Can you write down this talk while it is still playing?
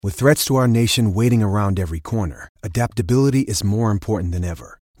With threats to our nation waiting around every corner, adaptability is more important than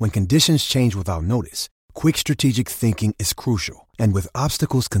ever. When conditions change without notice, quick strategic thinking is crucial. And with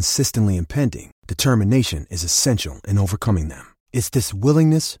obstacles consistently impending, determination is essential in overcoming them. It's this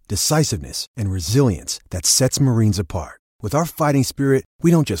willingness, decisiveness, and resilience that sets Marines apart. With our fighting spirit, we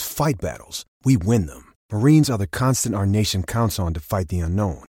don't just fight battles, we win them. Marines are the constant our nation counts on to fight the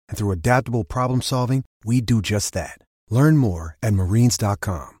unknown. And through adaptable problem solving, we do just that. Learn more at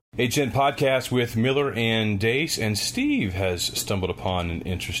marines.com. HN Podcast with Miller and Dace, and Steve has stumbled upon an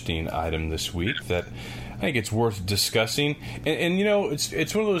interesting item this week that I think it's worth discussing. And you know,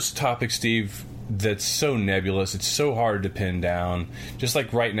 it's one of those topics, Steve, that's so nebulous. It's so hard to pin down. Just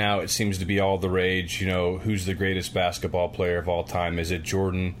like right now, it seems to be all the rage. You know, who's the greatest basketball player of all time? Is it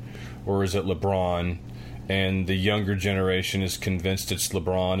Jordan or is it LeBron? And the younger generation is convinced it's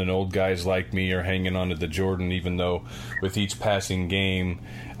LeBron, and old guys like me are hanging on to the Jordan, even though with each passing game,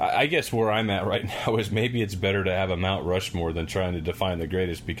 I guess where I'm at right now is maybe it's better to have a Mount Rushmore than trying to define the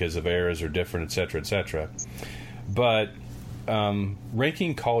greatest because of eras are different, et cetera, et cetera. But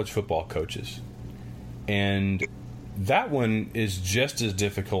ranking college football coaches, and that one is just as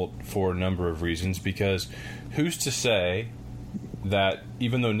difficult for a number of reasons, because who's to say that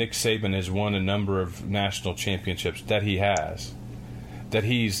even though Nick Saban has won a number of national championships that he's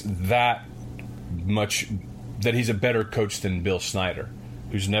a better coach than Bill Snyder,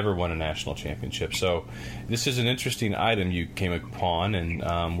 who's never won a national championship. So this is an interesting item you came upon, and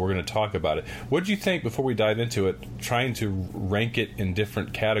we're going to talk about it. What did you think, before we dive into it, trying to rank it in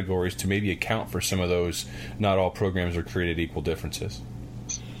different categories to maybe account for some of those not all programs are created equal differences?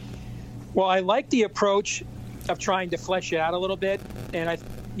 Well, I like the approach of trying to flesh it out a little bit. And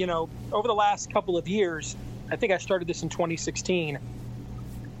over the last couple of years, I think I started this in 2016.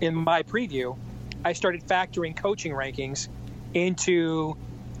 In my preview, I started factoring coaching rankings into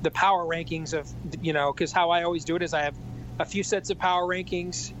the power rankings of, because how I always do it is I have a few sets of power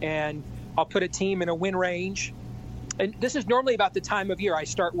rankings and I'll put a team in a win range. And this is normally about the time of year I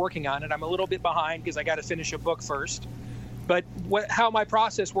start working on it. I'm a little bit behind because I got to finish a book first. But how my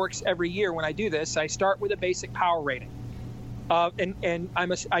process works every year when I do this, I start with a basic power rating. And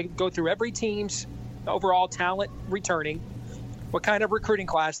I go through every team's overall talent returning, what kind of recruiting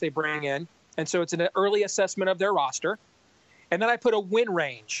class they bring in. And so it's an early assessment of their roster. And then I put a win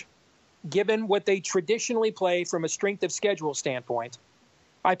range, given what they traditionally play from a strength of schedule standpoint.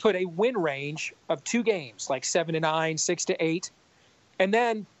 I put a win range of 2 games, like 7-9, 6-8. And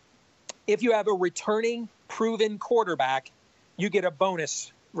then if you have a returning proven quarterback, you get a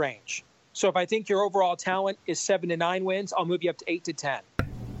bonus range. So if I think your overall talent is 7-9 wins, I'll move you up to 8-10.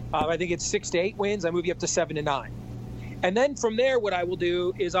 I think it's 6-8 wins, I move you up to 7-9. And then from there, what I will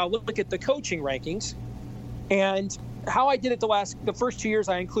do is I'll look at the coaching rankings. And how I did it the first 2 years,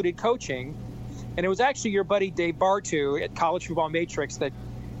 I included coaching. And it was actually your buddy Dave Bartu at College Football Matrix that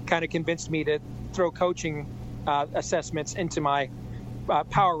kind of convinced me to throw coaching assessments into my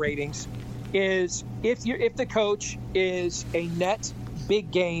power ratings. Is if the coach is a net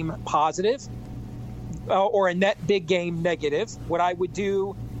big game positive or a net big game negative, what I would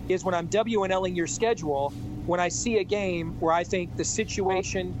do is when I'm WNLing your schedule, when I see a game where I think the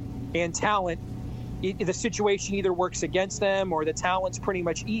situation and talent, the situation either works against them or the talent's pretty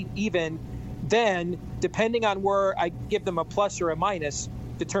much even, then depending on where I give them a plus or a minus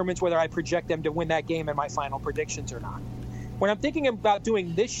determines whether I project them to win that game in my final predictions or not. What I'm thinking about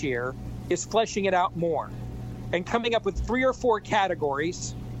doing this year is fleshing it out more and coming up with 3 or 4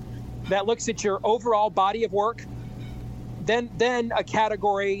 categories that looks at your overall body of work, then a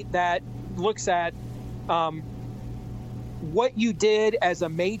category that looks at what you did as a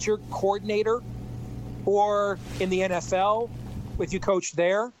major coordinator or in the NFL if you coached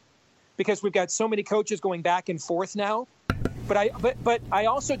there, because we've got so many coaches going back and forth now. But I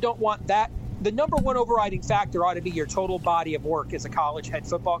also don't want that. The number one overriding factor ought to be your total body of work as a college head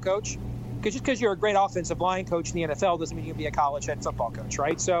football coach. Because just because you're a great offensive line coach in the NFL doesn't mean you can be a college head football coach,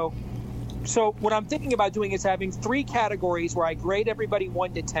 right? So what I'm thinking about doing is having 3 categories where I grade everybody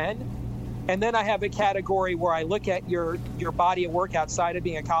 1 to 10, and then I have a category where I look at your body of work outside of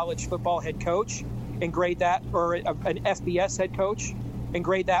being a college football head coach and grade that, or an FBS head coach, and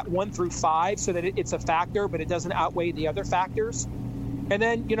grade that 1 through 5 so that it's a factor, but it doesn't outweigh the other factors. And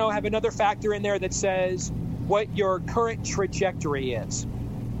then, have another factor in there that says what your current trajectory is.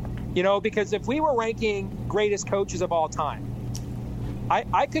 Because if we were ranking greatest coaches of all time,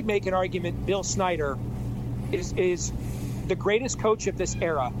 I could make an argument Bill Snyder is the greatest coach of this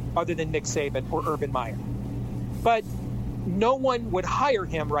era other than Nick Saban or Urban Meyer. But no one would hire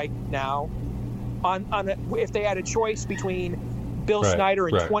him right now if they had a choice between Bill Right, Snyder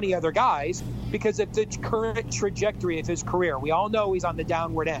and right. 20 other guys because of the current trajectory of his career. We all know he's on the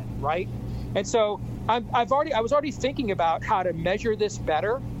downward end, right? And so I was already thinking about how to measure this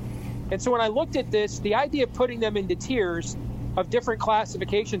better. And so when I looked at this, the idea of putting them into tiers of different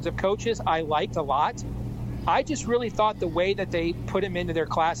classifications of coaches, I liked a lot. I just really thought the way that they put them into their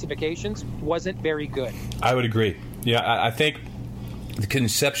classifications wasn't very good. I would agree. Yeah, I think the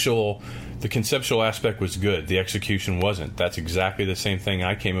conceptual aspect was good. The execution wasn't. That's exactly the same thing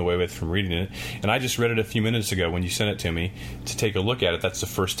I came away with from reading it. And I just read it a few minutes ago when you sent it to me to take a look at it. That's the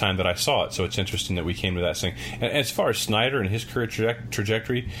first time that I saw it. So it's interesting that we came to that thing. And as far as Snyder and his career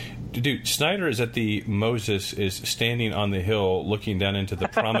trajectory, dude, Snyder is at the Moses is standing on the hill looking down into the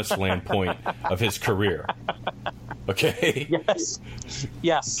promised land point of his career. Okay?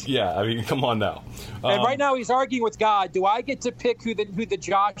 Yes. Yeah, I mean, come on now. And right now he's arguing with God. Do I get to pick who the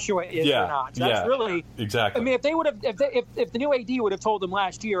Joshua is or not? That's really exactly. I mean, if they would have, if the new AD would have told him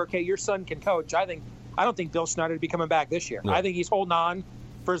last year, okay, your son can coach, I don't think Bill Snyder would be coming back this year. No. I think he's holding on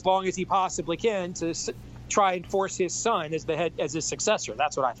for as long as he possibly can to try and force his son as his successor.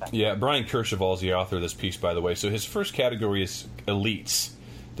 That's what I think. Yeah, Brian Kercheval is the author of this piece, by the way. So his first category is elites,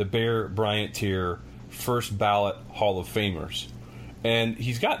 the Bear Bryant tier, first ballot Hall of Famers. And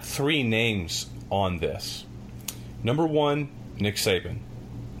he's got 3 names on this. Number 1, Nick Saban.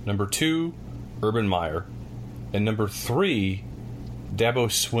 Number 2, Urban Meyer. And number 3, Dabo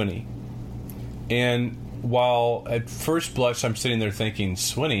Swinney. And while at first blush I'm sitting there thinking,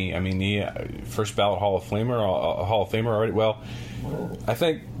 Swinney, I mean, the first ballot Hall of Famer already. Well, I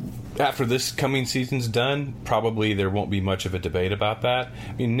think after this coming season's done, probably there won't be much of a debate about that.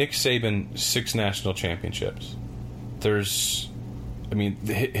 I mean, Nick Saban, 6 national championships. His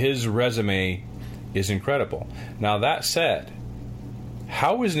resume is incredible. Now, that said,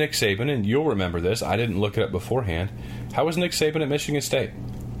 how was Nick Saban, and you'll remember this, I didn't look it up beforehand, how was Nick Saban at Michigan State?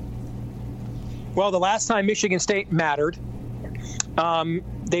 Well, the last time Michigan State mattered,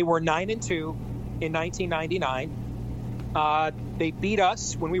 they were 9-2 in 1999. They beat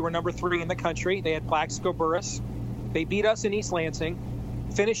us when we were number 3 in the country. They had Plaxico Burress. They beat us in East Lansing,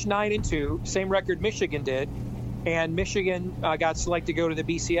 finished 9-2, same record Michigan did, and Michigan got selected to go to the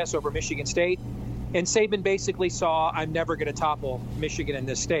BCS over Michigan State. And Saban basically saw, I'm never going to topple Michigan in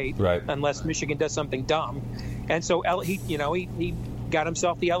this state, right, unless Michigan does something dumb. And so he got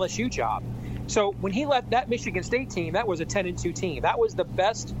himself the LSU job. So when he left that Michigan State team, that was a 10-2 team. That was the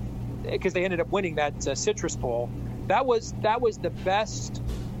best, because they ended up winning that Citrus Bowl. That was the best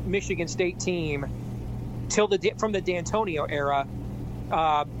Michigan State team from the D'Antonio era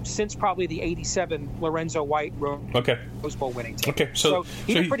since probably the '87 Lorenzo White Rose Bowl winning team. Okay, so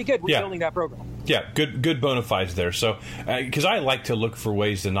he did pretty good rebuilding that program. Yeah, good bona fides there. So because I like to look for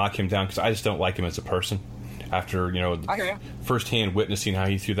ways to knock him down because I just don't like him as a person. After firsthand witnessing how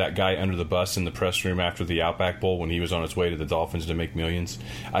he threw that guy under the bus in the press room after the Outback Bowl when he was on his way to the Dolphins to make millions,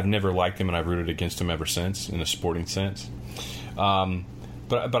 I've never liked him and I've rooted against him ever since in a sporting sense. But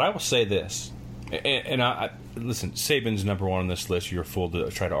I will say this, and I listen, Saban's number 1 on this list. You're a fool to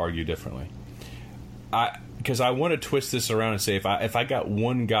try to argue differently. Because I want to twist this around and say if I got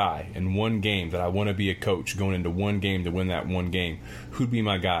one guy in one game that I want to be a coach going into one game to win that one game, who'd be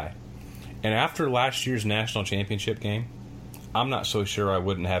my guy? And after last year's national championship game, I'm not so sure I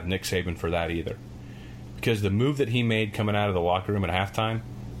wouldn't have Nick Saban for that either. Because the move that he made coming out of the locker room at halftime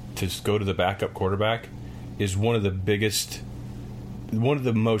to go to the backup quarterback is one of the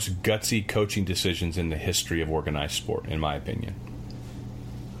most gutsy coaching decisions in the history of organized sport, in my opinion.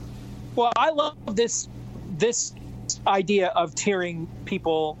 Well, I love this idea of tiering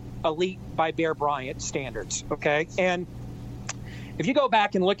people elite by Bear Bryant standards, okay? And if you go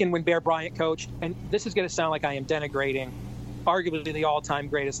back and look in when Bear Bryant coached, and this is going to sound like I am denigrating arguably the all-time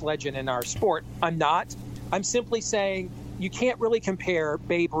greatest legend in our sport. I'm not. I'm simply saying you can't really compare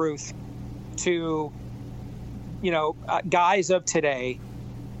Babe Ruth to, guys of today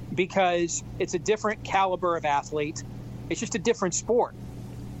because it's a different caliber of athlete. It's just a different sport.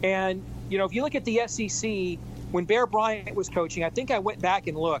 And, if you look at the SEC, when Bear Bryant was coaching, I think I went back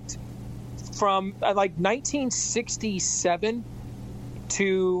and looked from 1967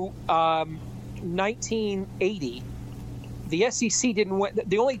 to 1980, the SEC didn't win.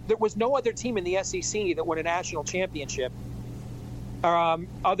 There was no other team in the SEC that won a national championship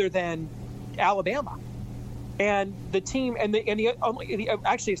other than Alabama. And the team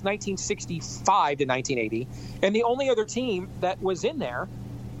actually it's 1965 to 1980, and the only other team that was in there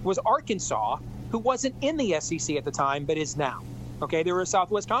was Arkansas, who wasn't in the SEC at the time but is now. Okay, they were a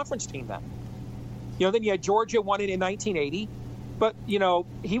Southwest Conference team then. Then you had Georgia won it in 1980. But,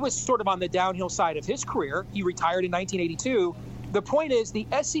 he was sort of on the downhill side of his career. He retired in 1982, The point is the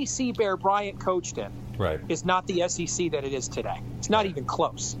SEC Bear Bryant coached in is not the SEC that it is today. It's not even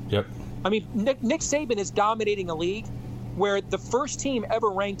close. Yep. I mean, Nick Saban is dominating a league where the first team ever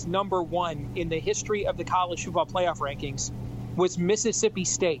ranked number 1 in the history of the college football playoff rankings was Mississippi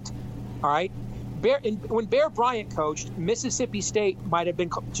State. All right. When Bear Bryant coached, Mississippi State might have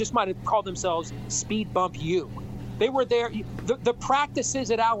called themselves Speed Bump U. They were there. The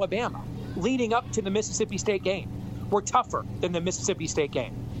practices at Alabama leading up to the Mississippi State game were tougher than the Mississippi State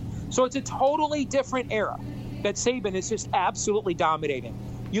game. So it's a totally different era that Saban is just absolutely dominating.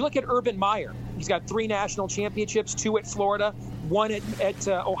 You look at Urban Meyer. He's got 3 national championships, 2 at Florida, 1 at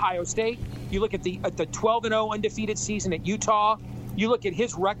Ohio State. You look at the 12-0 undefeated season at Utah. You look at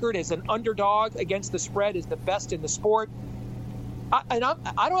his record as an underdog against the spread as the best in the sport. I don't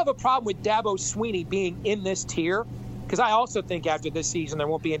have a problem with Dabo Swinney being in this tier, because I also think after this season there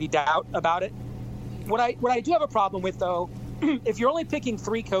won't be any doubt about it. What I do have a problem with, though, if you're only picking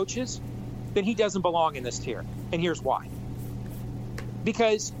 3 coaches, then he doesn't belong in this tier. And here's why.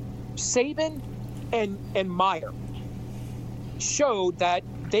 Because Saban and Meyer showed that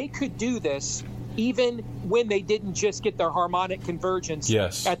they could do this even when they didn't just get their harmonic convergence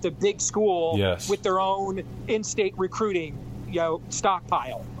at the big school with their own in-state recruiting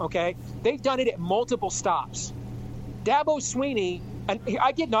stockpile. Okay, they've done it at multiple stops. Dabo Swinney, and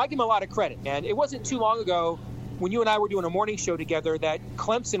I give him a lot of credit, man. It wasn't too long ago when you and I were doing a morning show together that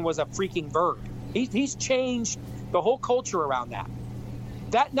Clemson was a freaking verb. He's changed the whole culture around that.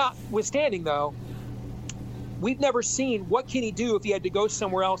 That notwithstanding, though, we've never seen what can he do if he had to go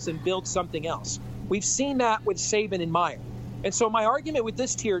somewhere else and build something else. We've seen that with Saban and Meyer. And so my argument with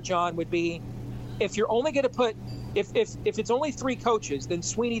this tier, John, would be if you're only going to put if it's only 3 coaches, then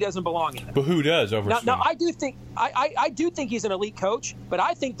Swinney doesn't belong in it. But who does over Swinney? Now I do think he's an elite coach, but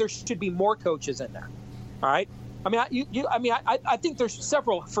I think there should be more coaches in there. All right. I think there's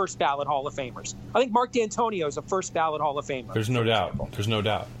several first ballot Hall of Famers. I think Mark D'Antonio is a first ballot Hall of Famer. There's no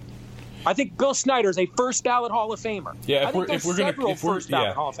doubt. I think Bill Snyder is a first ballot Hall of Famer. Yeah, if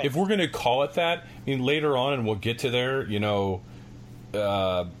we're going to call it that, I mean, later on, and we'll get to there.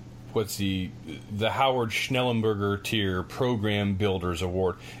 What's the Howard Schnellenberger tier Program Builders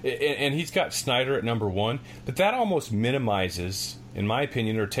Award, and he's got Snyder at number 1, but that almost minimizes, in my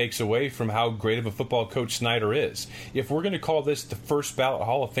opinion, or takes away from how great of a football coach Snyder is. If we're going to call this the first ballot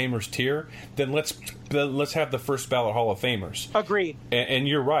Hall of Famers tier, then let's have the first ballot Hall of Famers. Agreed. And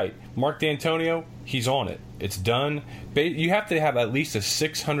you're right, Mark D'Antonio, he's on it. It's done. You have to have at least a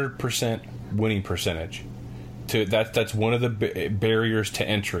 600% winning percentage. That's one of the barriers to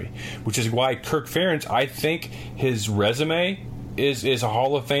entry, which is why Kirk Ferentz, I think his resume is a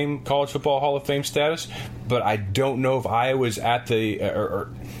Hall of Fame, college football Hall of Fame status, but I don't know if Iowa's at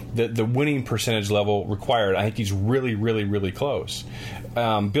the winning percentage level required. I think he's really, really, really close.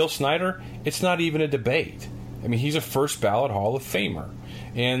 Bill Snyder, it's not even a debate. I mean, he's a first ballot Hall of Famer.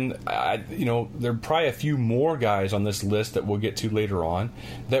 And, there are probably a few more guys on this list that we'll get to later on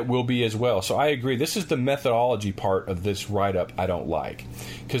that will be as well. So I agree. This is the methodology part of this write-up I don't like.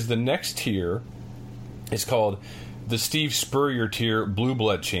 Because the next tier is called the Steve Spurrier tier Blue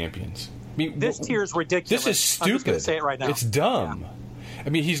Blood Champions. I mean, this tier is ridiculous. This is stupid. I'm just going to say it right now. It's dumb. Yeah. I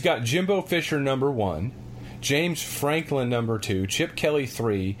mean, he's got Jimbo Fisher number 1. James Franklin number 2, Chip Kelly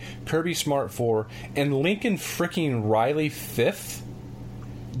 3, Kirby Smart 4, and Lincoln freaking Riley 5th.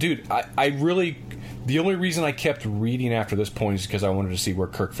 Dude, I really, the only reason I kept reading after this point is because I wanted to see where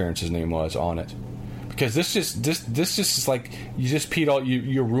Kirk Ferentz's name was on it. Because this just is like, you just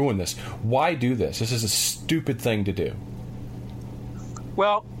you ruined this. Why do this? This is a stupid thing to do.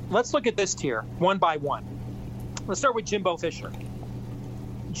 Well, let's look at this tier one by one. Let's start with Jimbo Fisher.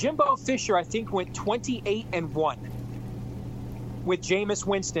 Jimbo Fisher, I think, went 28-1 with Jameis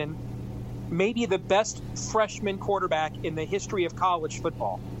Winston, maybe the best freshman quarterback in the history of college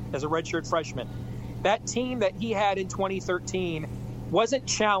football as a redshirt freshman. That team that he had in 2013 wasn't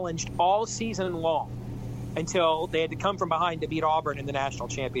challenged all season long until they had to come from behind to beat Auburn in the national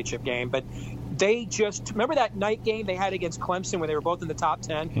championship game. But they just, remember that night game they had against Clemson where they were both in the top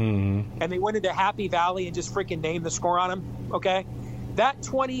 10? Mm-hmm. And they went into Happy Valley and just freaking named the score on them, okay? That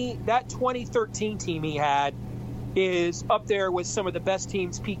 2013 team he had is up there with some of the best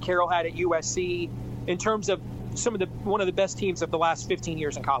teams Pete Carroll had at USC in terms of one of the best teams of the last 15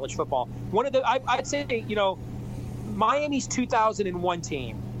 years in college football. I'd say, Miami's 2001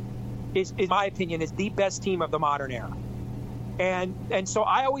 team is, in my opinion, is the best team of the modern era. And so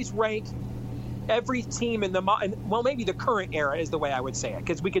I always rank every team in maybe the current era is the way I would say it,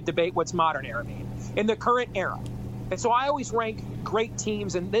 because we could debate what's modern era mean. In the current era. And so I always rank great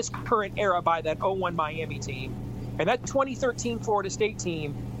teams in this current era by that 01 Miami team. And that 2013 Florida State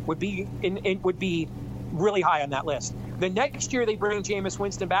team would be really high on that list. The next year they bring Jameis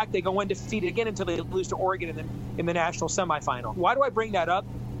Winston back. They go undefeated again until they lose to Oregon in the national semifinal. Why do I bring that up?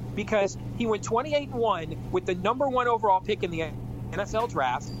 Because he went 28-1 with the number 1 overall pick in the NFL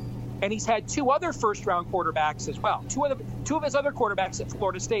draft, and he's had 2 other first-round quarterbacks as well. Two of his other quarterbacks at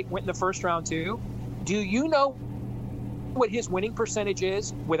Florida State went in the first round too. Do you know what his winning percentage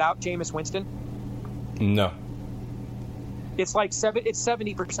is without Jameis Winston? No. It's like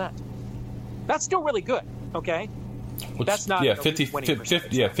 70%. That's still really good, okay? That's not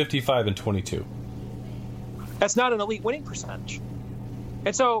 55 and 22. That's not an elite winning percentage.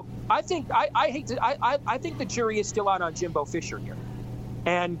 And so I think I think the jury is still out on Jimbo Fisher here.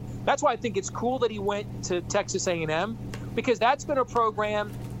 And that's why I think it's cool that he went to Texas A&M, because that's been a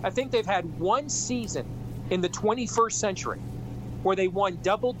program, I think they've had one season in the 21st century where they won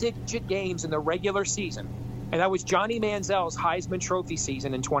double-digit games in the regular season. And that was Johnny Manziel's Heisman Trophy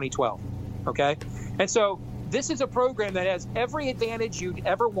season in 2012. Okay? And so this is a program that has every advantage you'd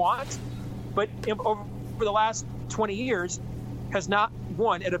ever want, but over the last 20 years has not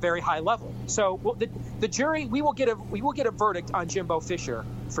won at a very high level. So the jury, we will get a verdict on Jimbo Fisher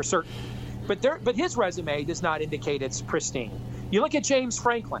for certain. But his resume does not indicate it's pristine. You look at James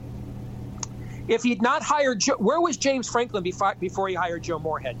Franklin. If he'd not hired where was James Franklin before he hired Joe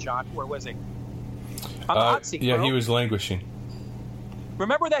Moorhead, John? Where was he? On the hot seat, bro. He was languishing.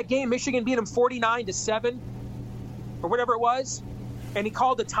 Remember that game Michigan beat him 49-7 or whatever it was? And he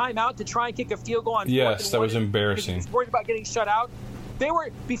called a timeout to try and kick a field goal on 4th and 1. Yes, that was embarrassing. He was worried about getting shut out.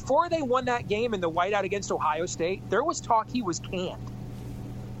 Before they won that game in the whiteout against Ohio State, there was talk he was canned.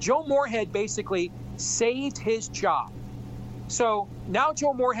 Joe Moorhead basically saved his job. So now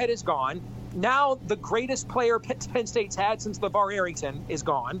Joe Moorhead is gone. Now the greatest player Penn State's had since LeVar Arrington is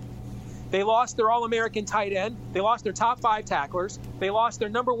gone. They lost their All-American tight end. They lost their top 5 tacklers. They lost their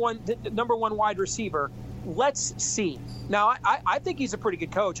number one wide receiver. Let's see. Now, I think he's a pretty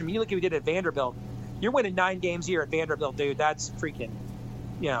good coach. I mean, you look at what he did at Vanderbilt. You're winning 9 games a year at Vanderbilt, dude. That's freaking,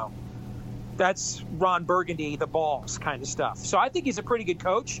 that's Ron Burgundy, the balls kind of stuff. So I think he's a pretty good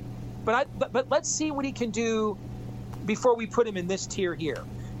coach. But let's see what he can do before we put him in this tier here.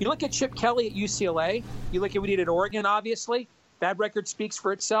 You look at Chip Kelly at UCLA. You look at what he did at Oregon, obviously. That record speaks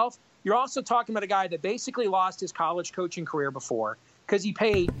for itself. You're also talking about a guy that basically lost his college coaching career before because he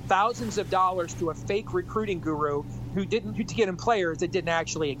paid thousands of dollars to a fake recruiting guru to get him players that didn't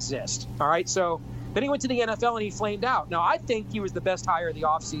actually exist. All right, so then he went to the NFL and he flamed out. Now, I think he was the best hire of the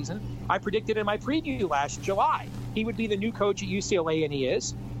offseason. I predicted in my preview last July he would be the new coach at UCLA, and he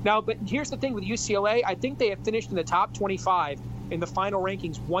is. Now, but here's the thing with UCLA. I think they have finished in the top 25 in the final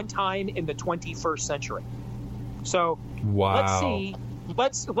rankings one time in the 21st century. So wow.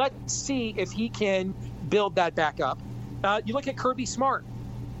 Let's see if he can build that back up. You look at Kirby Smart.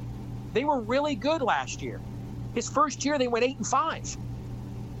 They were really good last year. His first year, they went 8-5.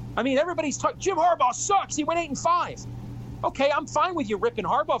 I mean, everybody's talking, Jim Harbaugh sucks. He went 8-5. Okay, I'm fine with you ripping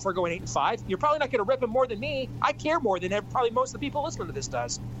Harbaugh for going 8-5. You're probably not going to rip him more than me. I care more than probably most of the people listening to this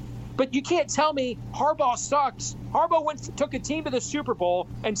does. But you can't tell me Harbaugh sucks. Harbaugh took a team to the Super Bowl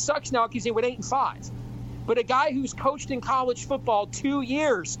and sucks now because he went 8-5. But a guy who's coached in college football 2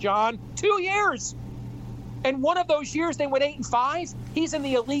 years, John, 2 years. And one of those years they went 8-5. He's in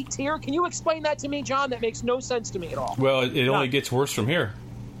the elite tier. Can you explain that to me, John? That makes no sense to me at all. Well, it only gets worse from here.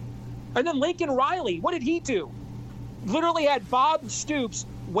 And then Lincoln Riley, what did he do? Literally had Bob Stoops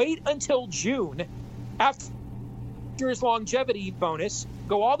wait until June after his longevity bonus,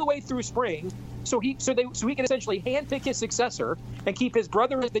 go all the way through spring, so he can essentially handpick his successor and keep his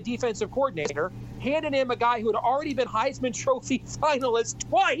brother as the defensive coordinator, handed him a guy who had already been Heisman Trophy finalist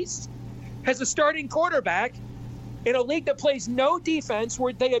twice as a starting quarterback in a league that plays no defense,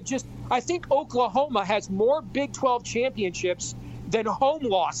 where they have just, I think Oklahoma has more Big 12 championships than home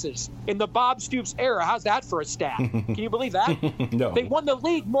losses in the Bob Stoops era. How's that for a stat? Can you believe that? No. They won the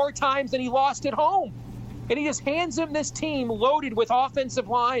league more times than he lost at home. And he just hands him this team loaded with offensive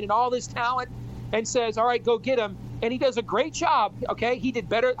line and all this talent and says, all right, go get him. And he does a great job, okay? He did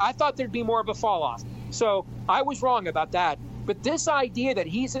better. I thought there'd be more of a fall-off. So I was wrong about that. But this idea that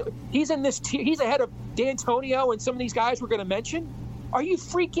he's in this he's ahead of D'Antonio and some of these guys we're going to mention, are you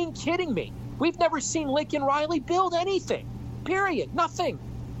freaking kidding me? We've never seen Lincoln Riley build anything, period, nothing.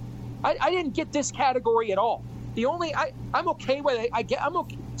 I didn't get this category at all. The only I'm okay with it. I'm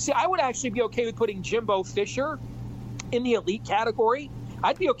okay. See, I would actually be okay with putting Jimbo Fisher in the elite category.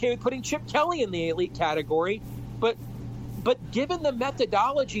 I'd be okay with putting Chip Kelly in the elite category. But given the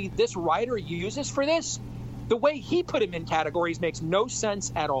methodology this writer uses for this, the way he put him in categories makes no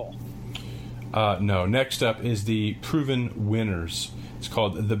sense at all. No. Next up is the proven winners. It's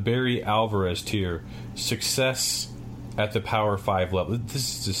called the Barry Alvarez tier. Success at the Power 5 level.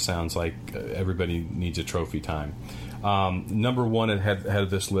 This just sounds like everybody needs a trophy time. Number one ahead of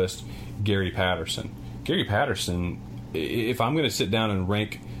this list, Gary Patterson. Gary Patterson, if I'm going to sit down and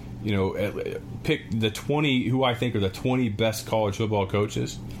rank, pick the 20 who I think are the 20 best college football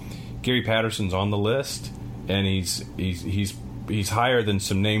coaches, Gary Patterson's on the list, and he's higher than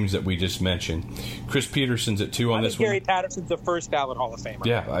some names that we just mentioned. Chris Peterson's at 2 on this one. Gary Patterson's the first ballot Hall of Famer.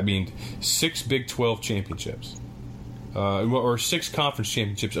 Yeah, I mean, 6 Big 12 championships, or 6 conference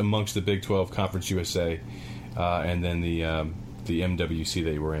championships amongst the Big 12, Conference USA, and then the MWC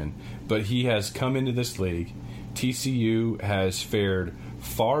they were in. But he has come into this league. TCU has fared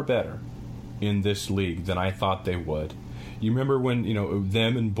far better in this league than I thought they would. You remember when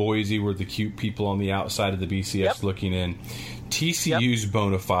them and Boise were the cute people on the outside of the BCS looking in. TCU's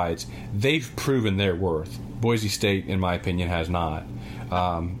bona fides, they've proven their worth. Boise State, in my opinion, has not.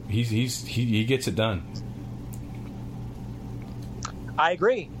 He gets it done. I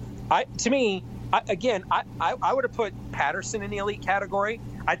agree. I would have put Patterson in the elite category.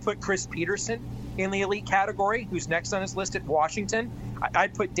 I'd put Chris Peterson in the elite category, who's next on his list at Washington.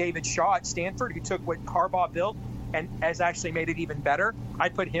 I'd put David Shaw at Stanford, who took what Harbaugh built and has actually made it even better.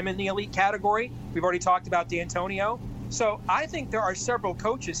 I'd put him in the elite category. We've already talked about D'Antonio. So I think there are several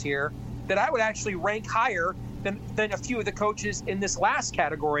coaches here that I would actually rank higher than a few of the coaches in this last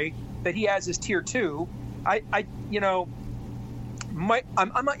category that he has as tier 2. I'm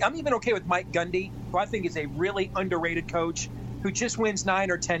even okay with Mike Gundy, who I think is a really underrated coach who just wins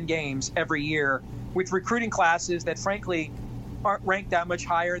 9 or 10 games every year with recruiting classes that frankly aren't ranked that much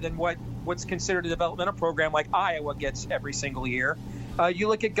higher than what's considered a developmental program like Iowa gets every single year. You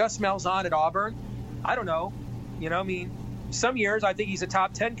look at Gus Malzahn at Auburn. I don't know. Some years I think he's a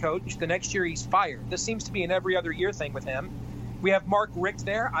top 10 coach. The next year he's fired. This seems to be an every other year thing with him. We have Mark Richt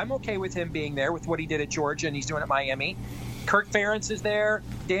there. I'm okay with him being there with what he did at Georgia and he's doing at Miami. Kirk Ferentz is there.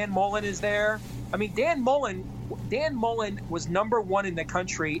 Dan Mullen is there. Dan Mullen was number 1 in the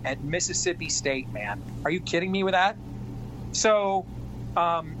country at Mississippi State, man. Are you kidding me with that? So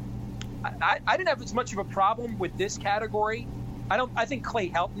I didn't have as much of a problem with this category. I think Clay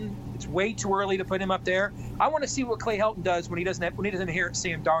Helton, it's way too early to put him up there. I want to see what Clay Helton does when he doesn't inherit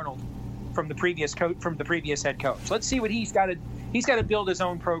Sam Darnold from the previous head coach. Let's see what he's got to build his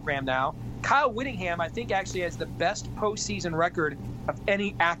own program now. Kyle Whittingham, I think, actually has the best postseason record of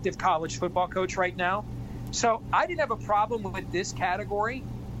any active college football coach right now. So I didn't have a problem with this category.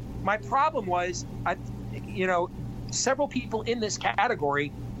 My problem was, several people in this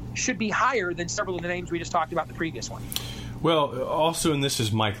category should be higher than several of the names we just talked about in the previous one. Well, also, and this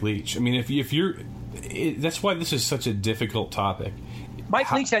is Mike Leach. If you're, that's why this is such a difficult topic.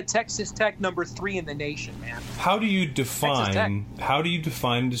 Mike Leach had Texas Tech number 3 in the nation, man. How do you define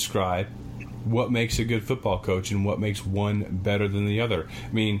and describe what makes a good football coach and what makes one better than the other?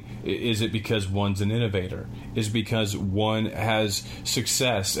 Is it because one's an innovator? Is it because one has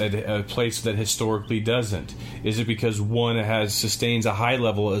success at a place that historically doesn't? Is it because one sustains a high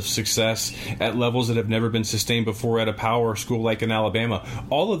level of success at levels that have never been sustained before at a power school like in Alabama?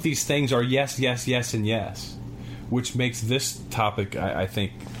 All of these things are yes, yes, yes, and yes, which makes this topic, I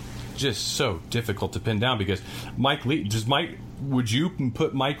think, just so difficult to pin down because Mike Leach, would you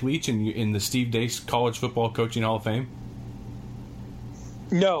put Mike Leach in the Steve Dace College Football Coaching Hall of Fame?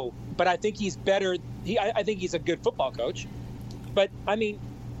 No, but I think he's better. I think he's a good football coach. But,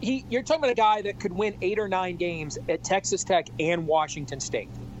 you're talking about a guy that could win 8 or 9 games at Texas Tech and Washington State.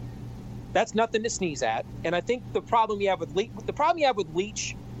 That's nothing to sneeze at. And I think the problem you have with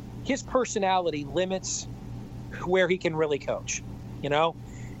Leach, his personality limits where he can really coach. You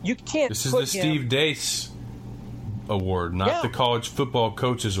can't. This is the Steve Dace Award, not the College Football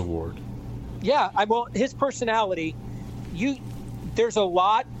Coaches Award. Yeah, his personality. There's a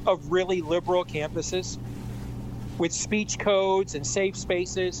lot of really liberal campuses with speech codes and safe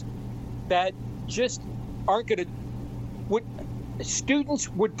spaces that just aren't going to. Students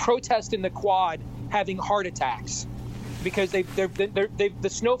would protest in the quad having heart attacks because the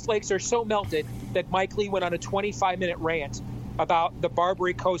snowflakes are so melted that Mike Lee went on a 25-minute rant about the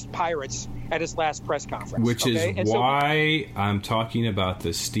Barbary Coast Pirates at his last press conference. Which is why I'm talking about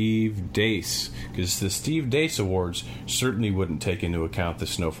the Steve Dace, because the Steve Dace Awards certainly wouldn't take into account the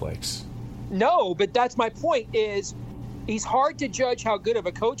snowflakes. No, but that's my point is he's hard to judge how good of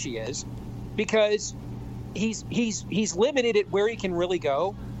a coach he is because he's limited at where he can really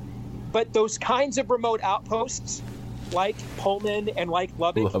go. But those kinds of remote outposts like Pullman and like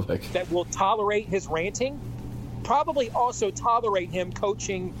Lubbock that will tolerate his ranting probably also tolerate him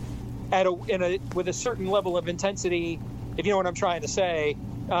coaching with a certain level of intensity, if you know what I'm trying to say.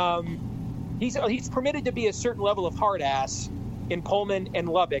 He's permitted to be a certain level of hard ass in Pullman and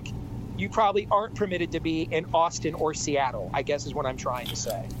Lubbock. You probably aren't permitted to be in Austin or Seattle, I guess is what I'm trying to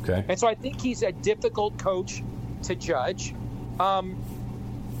say. Okay. And so I think he's a difficult coach to judge.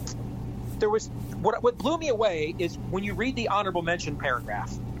 What blew me away is when you read the honorable mention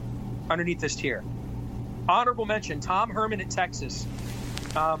paragraph underneath this tier. Honorable mention, Tom Herman at Texas.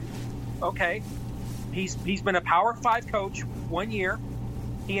 Okay. He's been a Power 5 coach 1 year.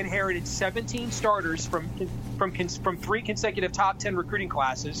 He inherited 17 starters from 3 consecutive top 10 recruiting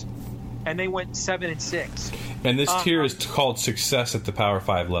classes, and they went 7-6. And this tier is called success at the Power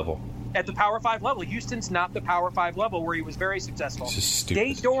 5 level. At the Power 5 level, Houston's not the Power 5 level where he was very successful. This is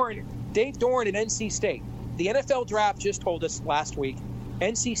stupid. Dave Doran at NC State. The NFL draft just told us last week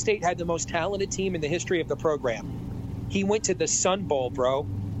NC State had the most talented team in the history of the program. He went to the Sun Bowl, bro.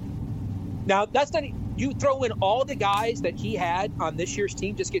 Now, that's not. You throw in all the guys that he had on this year's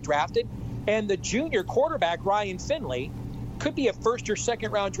team just get drafted, and the junior quarterback, Ryan Finley, could be a first or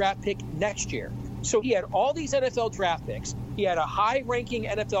second round draft pick next year. So he had all these NFL draft picks. He had a high-ranking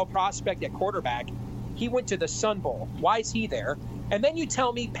NFL prospect at quarterback. He went to the Sun Bowl. Why is he there? And then you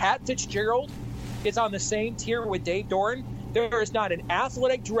tell me Pat Fitzgerald is on the same tier with Dave Doran. There is not an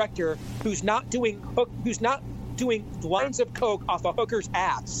athletic director who's not doing lines of coke off a hooker's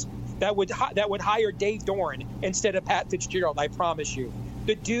ass that would hire Dave Doran instead of Pat Fitzgerald. I promise you.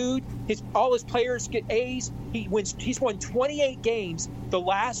 The dude, all his players get A's. He's won 28 games the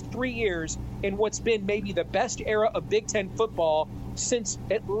last 3 years in what's been maybe the best era of Big Ten football since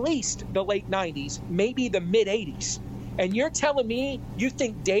at least the late 90s, maybe the mid 80s. And you're telling me you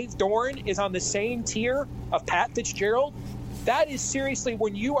think Dave Doran is on the same tier of Pat Fitzgerald? That is seriously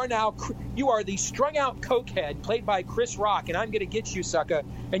when you are the strung out cokehead played by Chris Rock, and I'm going to get you, sucker,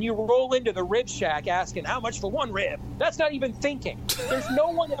 and you roll into the rib shack asking how much for one rib. That's not even thinking. There's no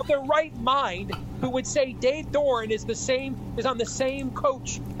one of their right mind who would say Dave Doran is on the same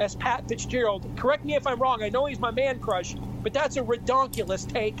coach as Pat Fitzgerald. Correct me if I'm wrong. I know he's my man crush, but that's a redonkulous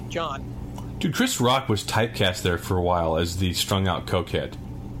take, John. Dude, Chris Rock was typecast there for a while as the strung out cokehead.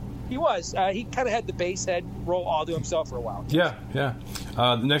 He was. He kind of had the bass head roll all to himself for a while. Yeah.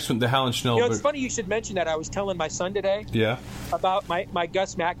 The next one, the Howland Schnell. You know, it's funny you should mention that. I was telling my son today about my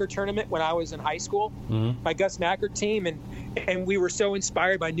Gus Macker tournament when I was in high school. Mm-hmm. My Gus Macker team, and we were so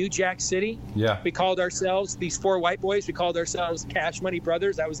inspired by New Jack City. Yeah. We called ourselves, these 4 white boys, we called ourselves Cash Money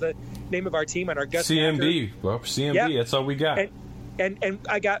Brothers. That was the name of our team at our Gus CMB. Macker. Well, CMB, that's all we got. And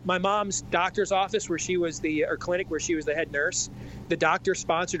I got my mom's doctor's office where she was or clinic where she was the head nurse. The doctor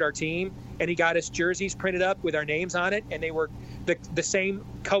sponsored our team, and he got us jerseys printed up with our names on it, and they were the same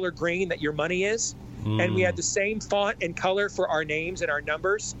color green that your money is. And we had the same font and color for our names and our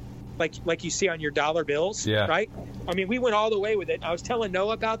numbers, like you see on your dollar bills, right? I mean, we went all the way with it. I was telling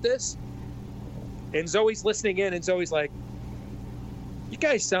Noah about this, and Zoe's listening in, and Zoe's like, you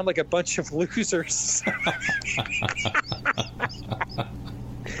guys sound like a bunch of losers.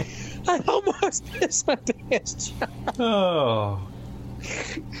 I almost pissed my pants. Oh,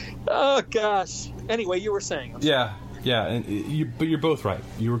 gosh. Anyway, you were saying. Yeah, but you're both right.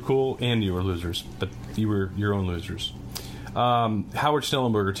 You were cool and you were losers, but you were your own losers. Howard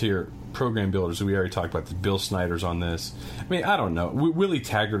Schnellenberger tier, program builders. We already talked about this. Bill Snyder's on this. I mean, I don't know. Willie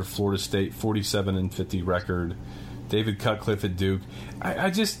Taggart of Florida State, 47-50 record. David Cutcliffe at Duke. I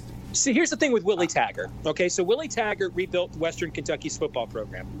just... See, here's the thing with Willie Taggart. Okay, so Willie Taggart rebuilt Western Kentucky's football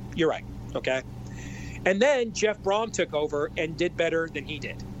program. You're right, okay? And then Jeff Brom took over and did better than he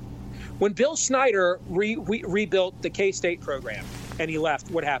did. When Bill Snyder rebuilt the K-State program and he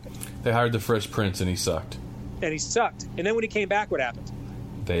left, what happened? They hired the Fresh Prince and he sucked. And then when he came back, what happened?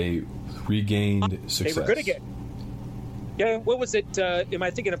 They regained success. They were good again. Yeah, what was it? Am I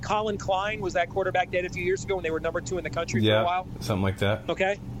thinking of Colin Klein? Was that quarterback dead a few years ago when they were number 2 in the country for a while? Something like that.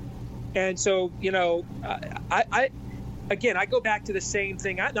 Okay. And so, you know, I go back to the same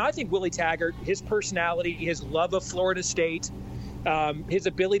thing. I think Willie Taggart, his personality, his love of Florida State, his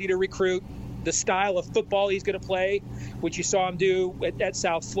ability to recruit, the style of football he's going to play, which you saw him do at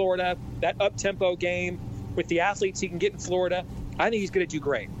South Florida, that up-tempo game with the athletes he can get in Florida, I think he's going to do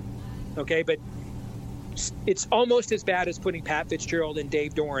great. Okay, but it's almost as bad as putting Pat Fitzgerald and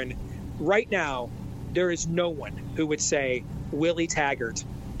Dave Doran. Right now, there is no one who would say Willie Taggart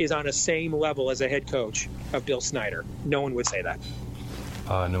is on the same level as a head coach of Bill Snyder. No one would say that.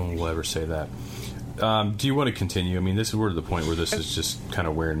 No one will ever say that. Do you want to continue? I mean, we're to the point where this is just kind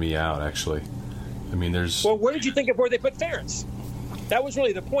of wearing me out, actually. I mean, there's... Well, where did you think of where they put Ferentz? That was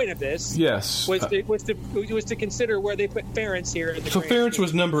really the point of this. Yes. Was to consider where they put Ferentz here. In the so Ferentz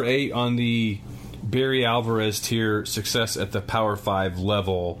was number 8 on the Barry Alvarez tier, success at the Power 5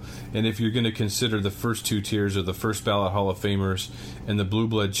 level. And if you're going to consider the first 2 tiers of the first ballot Hall of Famers and the Blue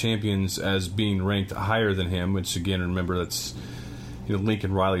Blood champions as being ranked higher than him, which again, remember that's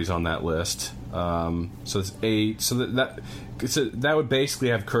Lincoln Riley's on that list. So it's 8. So that would basically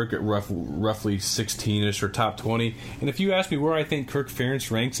have Kirk at roughly 16ish or top 20. And if you ask me where I think Kirk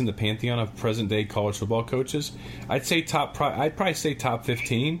Ferentz ranks in the pantheon of present day college football coaches, I'd probably say top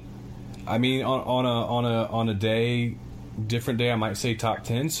 15. I mean, on a different day, I might say top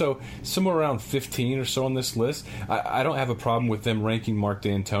 10. So somewhere around 15 or so on this list. I don't have a problem with them ranking Mark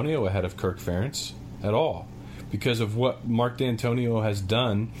D'Antonio ahead of Kirk Ferentz at all, because of what Mark D'Antonio has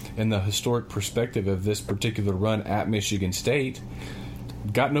done and the historic perspective of this particular run at Michigan State.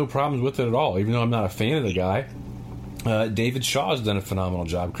 Got no problems with it at all, even though I'm not a fan of the guy. David Shaw has done a phenomenal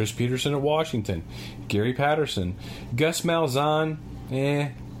job. Chris Peterson at Washington. Gary Patterson. Gus Malzahn,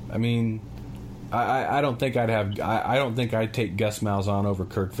 I mean, I don't think I'd take Gus Malzahn over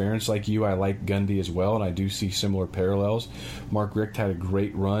Kirk Ferentz like you. I like Gundy as well, and I do see similar parallels. Mark Richt had a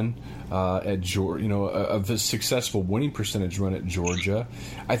great run at Georgia, a successful winning percentage run at Georgia.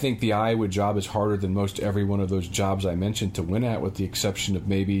 I think the Iowa job is harder than most every one of those jobs I mentioned to win at, with the exception of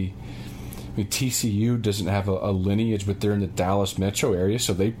maybe. I mean, TCU doesn't have a lineage, but they're in the Dallas metro area,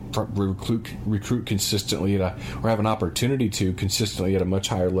 so they recruit consistently or have an opportunity to consistently at a much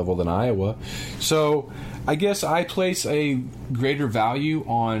higher level than Iowa. So I guess I place a greater value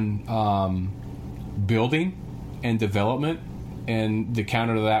on building and development, and the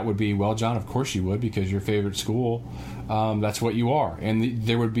counter to that would be, well, John, of course you would, because your favorite school, that's what you are, and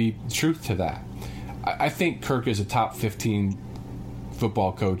there would be truth to that. I think Kirk is a top 15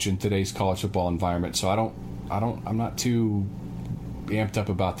 football coach in today's college football environment, so I'm not too amped up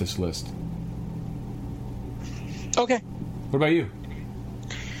about this list. Okay. What about you?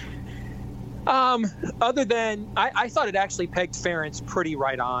 Other than I thought it actually pegged Ferentz pretty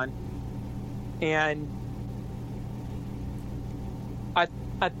right on, and I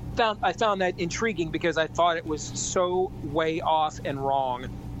found that intriguing because I thought it was so way off and wrong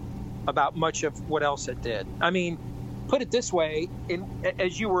about much of what else it did. I mean, put it this way,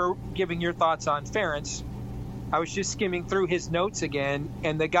 as you were giving your thoughts on Ferentz, I was just skimming through his notes again,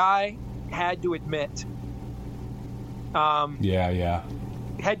 and the guy had to admit, had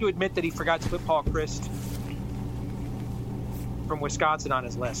to admit that he forgot to put Paul Chryst from Wisconsin on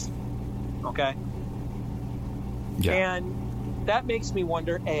his list. Okay? Yeah. And that makes me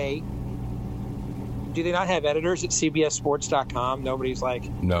wonder, A, do they not have editors at CBSSports.com? Nobody's like...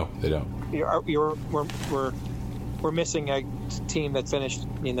 No, they don't. We're missing a team that finished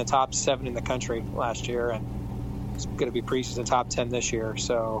in the top 7 in the country last year, and it's going to be preseason top 10 this year.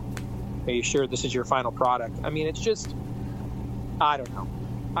 So, are you sure this is your final product? I mean, it's just, I don't know.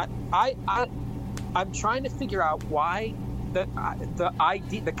 I'm trying to figure out why the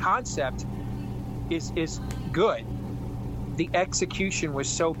idea, the concept is good. The execution was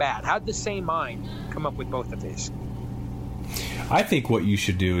so bad. How did the same mind come up with both of these? I think what you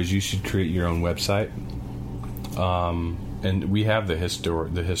should do is you should create your own website. And we have the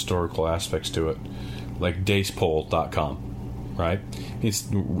historical aspects to it, like DacePoll.com, right?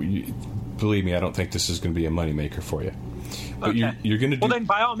 Believe me, I don't think this is going to be a moneymaker for you. But okay. you're going to do... Well, then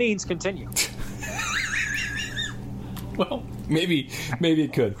by all means, continue. Well, maybe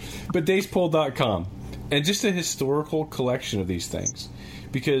it could. But DacePoll.com, and just a historical collection of these things.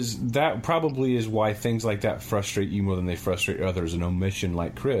 Because that probably is why things like that frustrate you more than they frustrate others, an omission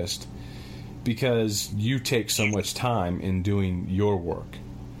like Chryst. Because you take so much time in doing your work,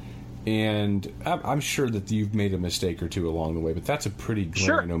 and I'm sure that you've made a mistake or two along the way, but that's a pretty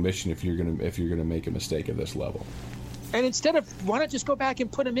glaring omission if you're gonna make a mistake at this level. And instead of, why not just go back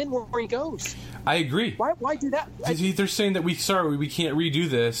and put him in where he goes? I agree. Why do that? They're saying that we can't redo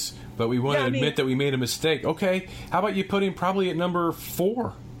this, but we want to admit that we made a mistake. Okay, how about you put him probably at number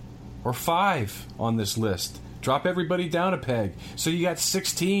 4 or 5 on this list? Drop everybody down a peg. So you got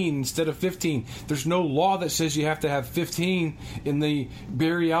 16 instead of 15. There's no law that says you have to have 15 in the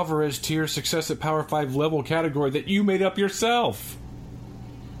Barry Alvarez tier success at Power 5 level category that you made up yourself.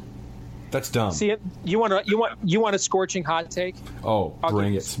 That's dumb. See, you want a scorching hot take? Oh,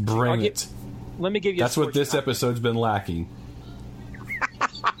 bring it. Let me give you That's what this episode's been lacking.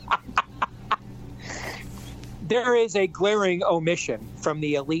 There is a glaring omission from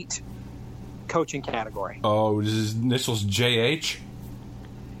the elite coaching category. Oh, is his initials JH?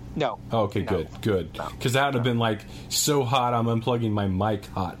 No. Oh, okay, no. Good. Because that would have been like, so hot I'm unplugging my mic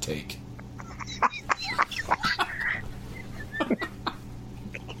hot take.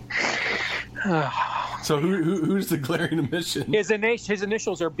 So who's the glaring omission? His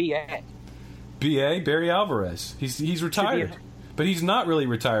initials are BA. BA, Barry Alvarez. He's retired. But he's not really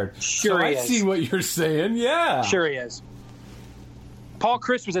retired. Sure so he I is. see what you're saying, yeah. Sure he is. Paul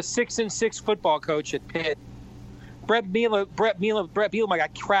Chryst was a 6-6 football coach at Pitt. Brett Bielema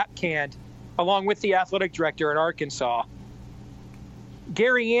got crap canned along with the athletic director at Arkansas.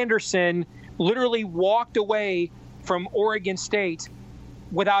 Gary Anderson literally walked away from Oregon State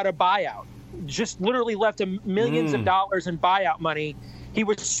without a buyout. Just literally left him millions of dollars in buyout money. He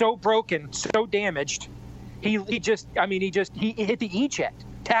was so broken, so damaged. He hit the E-check.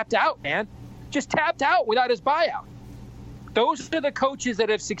 Tapped out, man. Just tapped out without his buyout. Those are the coaches that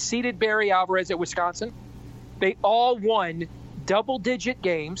have succeeded Barry Alvarez at Wisconsin. They all won double-digit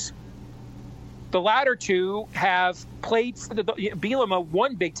games. The latter two have played for Bielema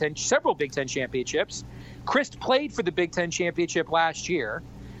won several Big Ten championships. Chryst played for the Big Ten championship last year.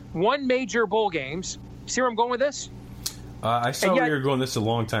 Won major bowl games. See where I'm going with this? I saw where you were going this a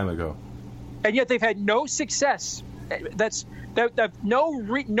long time ago. And yet they've had no success. No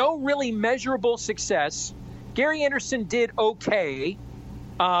really measurable success. Gary Anderson did okay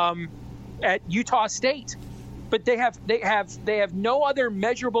at Utah State, but they have no other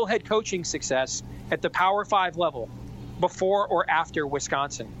measurable head coaching success at the Power 5 level before or after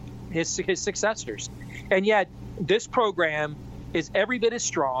Wisconsin, his successors. And yet this program is every bit as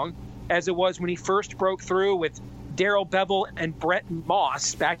strong as it was when he first broke through with Darrell Bevell and Brett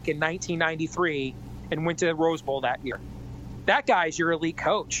Moss back in 1993 and went to the Rose Bowl that year. That guy's your elite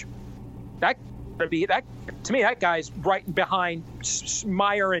coach. That that guy's right behind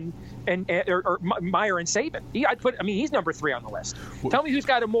Meyer and Saban. He's number 3 on the list. Tell me who's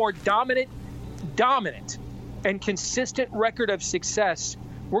got a more dominant and consistent record of success.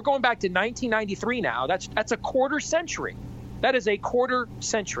 We're going back to 1993 now. That's a quarter century. That is a quarter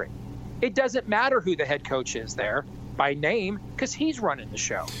century. It doesn't matter who the head coach is there by name because he's running the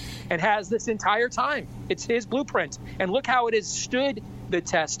show and has this entire time. It's his blueprint. And look how it has stood the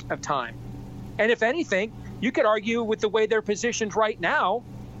test of time. And if anything, you could argue with the way they're positioned right now,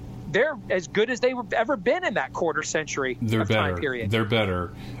 they're as good as they've ever been in that quarter century time period. They're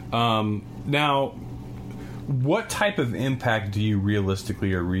better. Now, what type of impact do you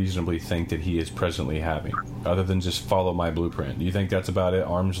realistically or reasonably think that he is presently having, other than just follow my blueprint? Do you think that's about it,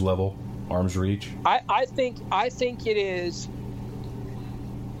 arm's level, arm's reach? I think it is.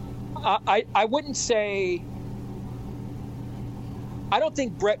 I wouldn't say. I don't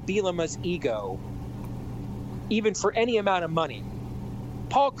think Brett Bielema's ego, even for any amount of money.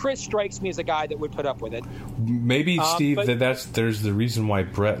 Paul Chryst strikes me as a guy that would put up with it. Maybe, Steve, there's the reason why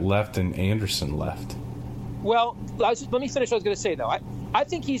Brett left and Anderson left. Well, let me finish what I was going to say, though. I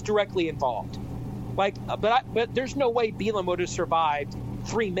think he's directly involved. But there's no way Bielema would have survived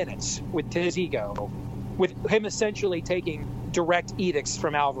 3 minutes with his ego, with him essentially taking direct edicts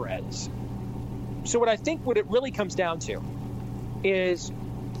from Alvarez. So what it really comes down to is,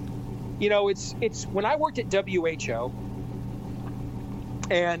 it's when I worked at WHO,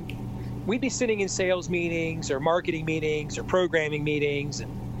 and we'd be sitting in sales meetings or marketing meetings or programming meetings,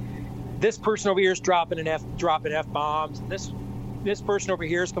 and this person over here is dropping F-bombs, and this person over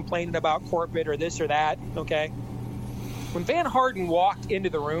here is complaining about corporate or this or that, okay? When Van Harden walked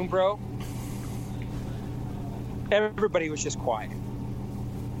into the room, bro, everybody was just quiet.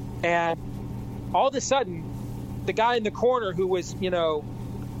 And all of a sudden, the guy in the corner who was,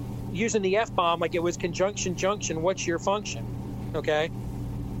 using the F-bomb like it was conjunction junction, what's your function, okay,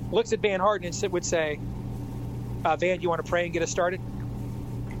 looks at Van Harden and would say, Van, you want to pray and get us started?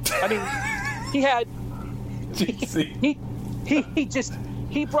 I mean,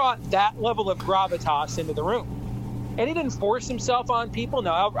 he brought that level of gravitas into the room. And he didn't force himself on people.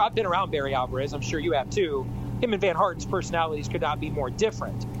 No, I've been around Barry Alvarez. I'm sure you have too. Him and Van Harden's personalities could not be more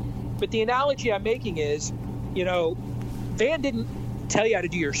different. But the analogy I'm making is, Van didn't tell you how to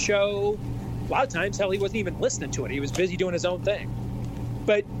do your show. A lot of times, hell, he wasn't even listening to it. He was busy doing his own thing.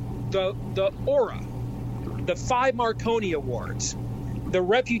 But the aura, the 5 Marconi Awards, the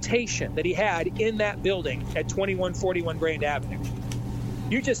reputation that he had in that building at 2141 Grand Avenue,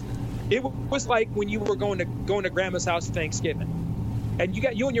 it was like when you were going to Grandma's house for Thanksgiving, and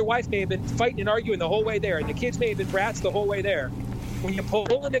you and your wife may have been fighting and arguing the whole way there, and the kids may have been brats the whole way there. When you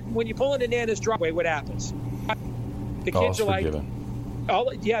pull into Nana's driveway, what happens? The kids are like,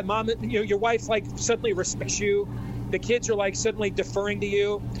 Mom, your wife suddenly respects you. The kids are suddenly deferring to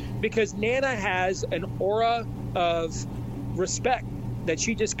you because Nana has an aura of respect that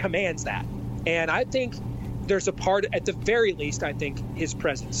she just commands that. And I think there's a part, at the very least, I think his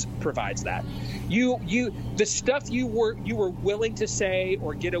presence provides that. The stuff you were willing to say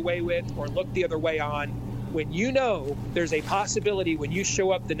or get away with or look the other way on, when you know there's a possibility when you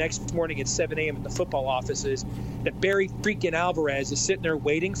show up the next morning at 7 a.m. at the football offices that Barry freaking Alvarez is sitting there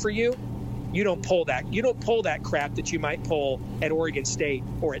waiting for you, you don't pull that. You don't pull that crap that you might pull at Oregon State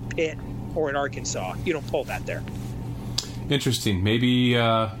or at Pitt or at Arkansas. You don't pull that there. Interesting. Maybe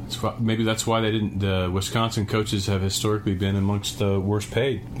that's why they didn't. The Wisconsin coaches have historically been amongst the worst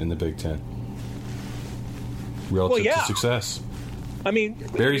paid in the Big Ten relative to success. I mean,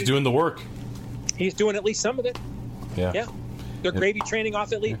 Barry's doing the work. He's doing at least some of it. Yeah. They're gravy training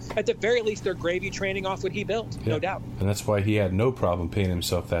off at the very least. They're gravy training off what he built, no doubt. And that's why he had no problem paying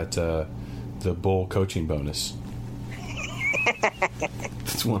himself that the bowl coaching bonus.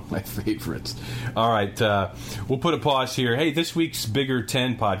 That's one of my favorites. All right, we'll put a pause here. Hey, this week's Bigger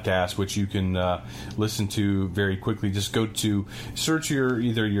 10 podcast, which you can listen to very quickly. Just go to search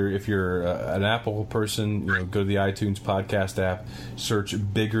if you're an Apple person, go to the iTunes podcast app, search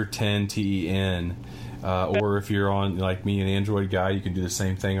Bigger 10 TEN. Or if you're on, like me, an Android guy, you can do the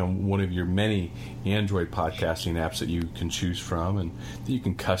same thing on one of your many Android podcasting apps that you can choose from and that you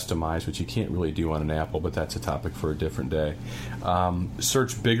can customize, which you can't really do on an Apple, but that's a topic for a different day.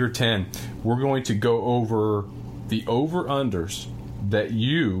 Search Bigger 10. We're going to go over the over-unders that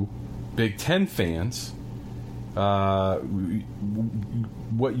you, Big Ten fans, what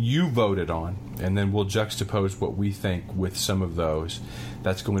you voted on, and then we'll juxtapose what we think with some of those.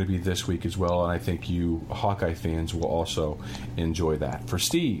 That's going to be this week as well, and I think you Hawkeye fans will also enjoy that. For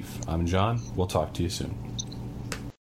Steve, I'm John. We'll talk to you soon.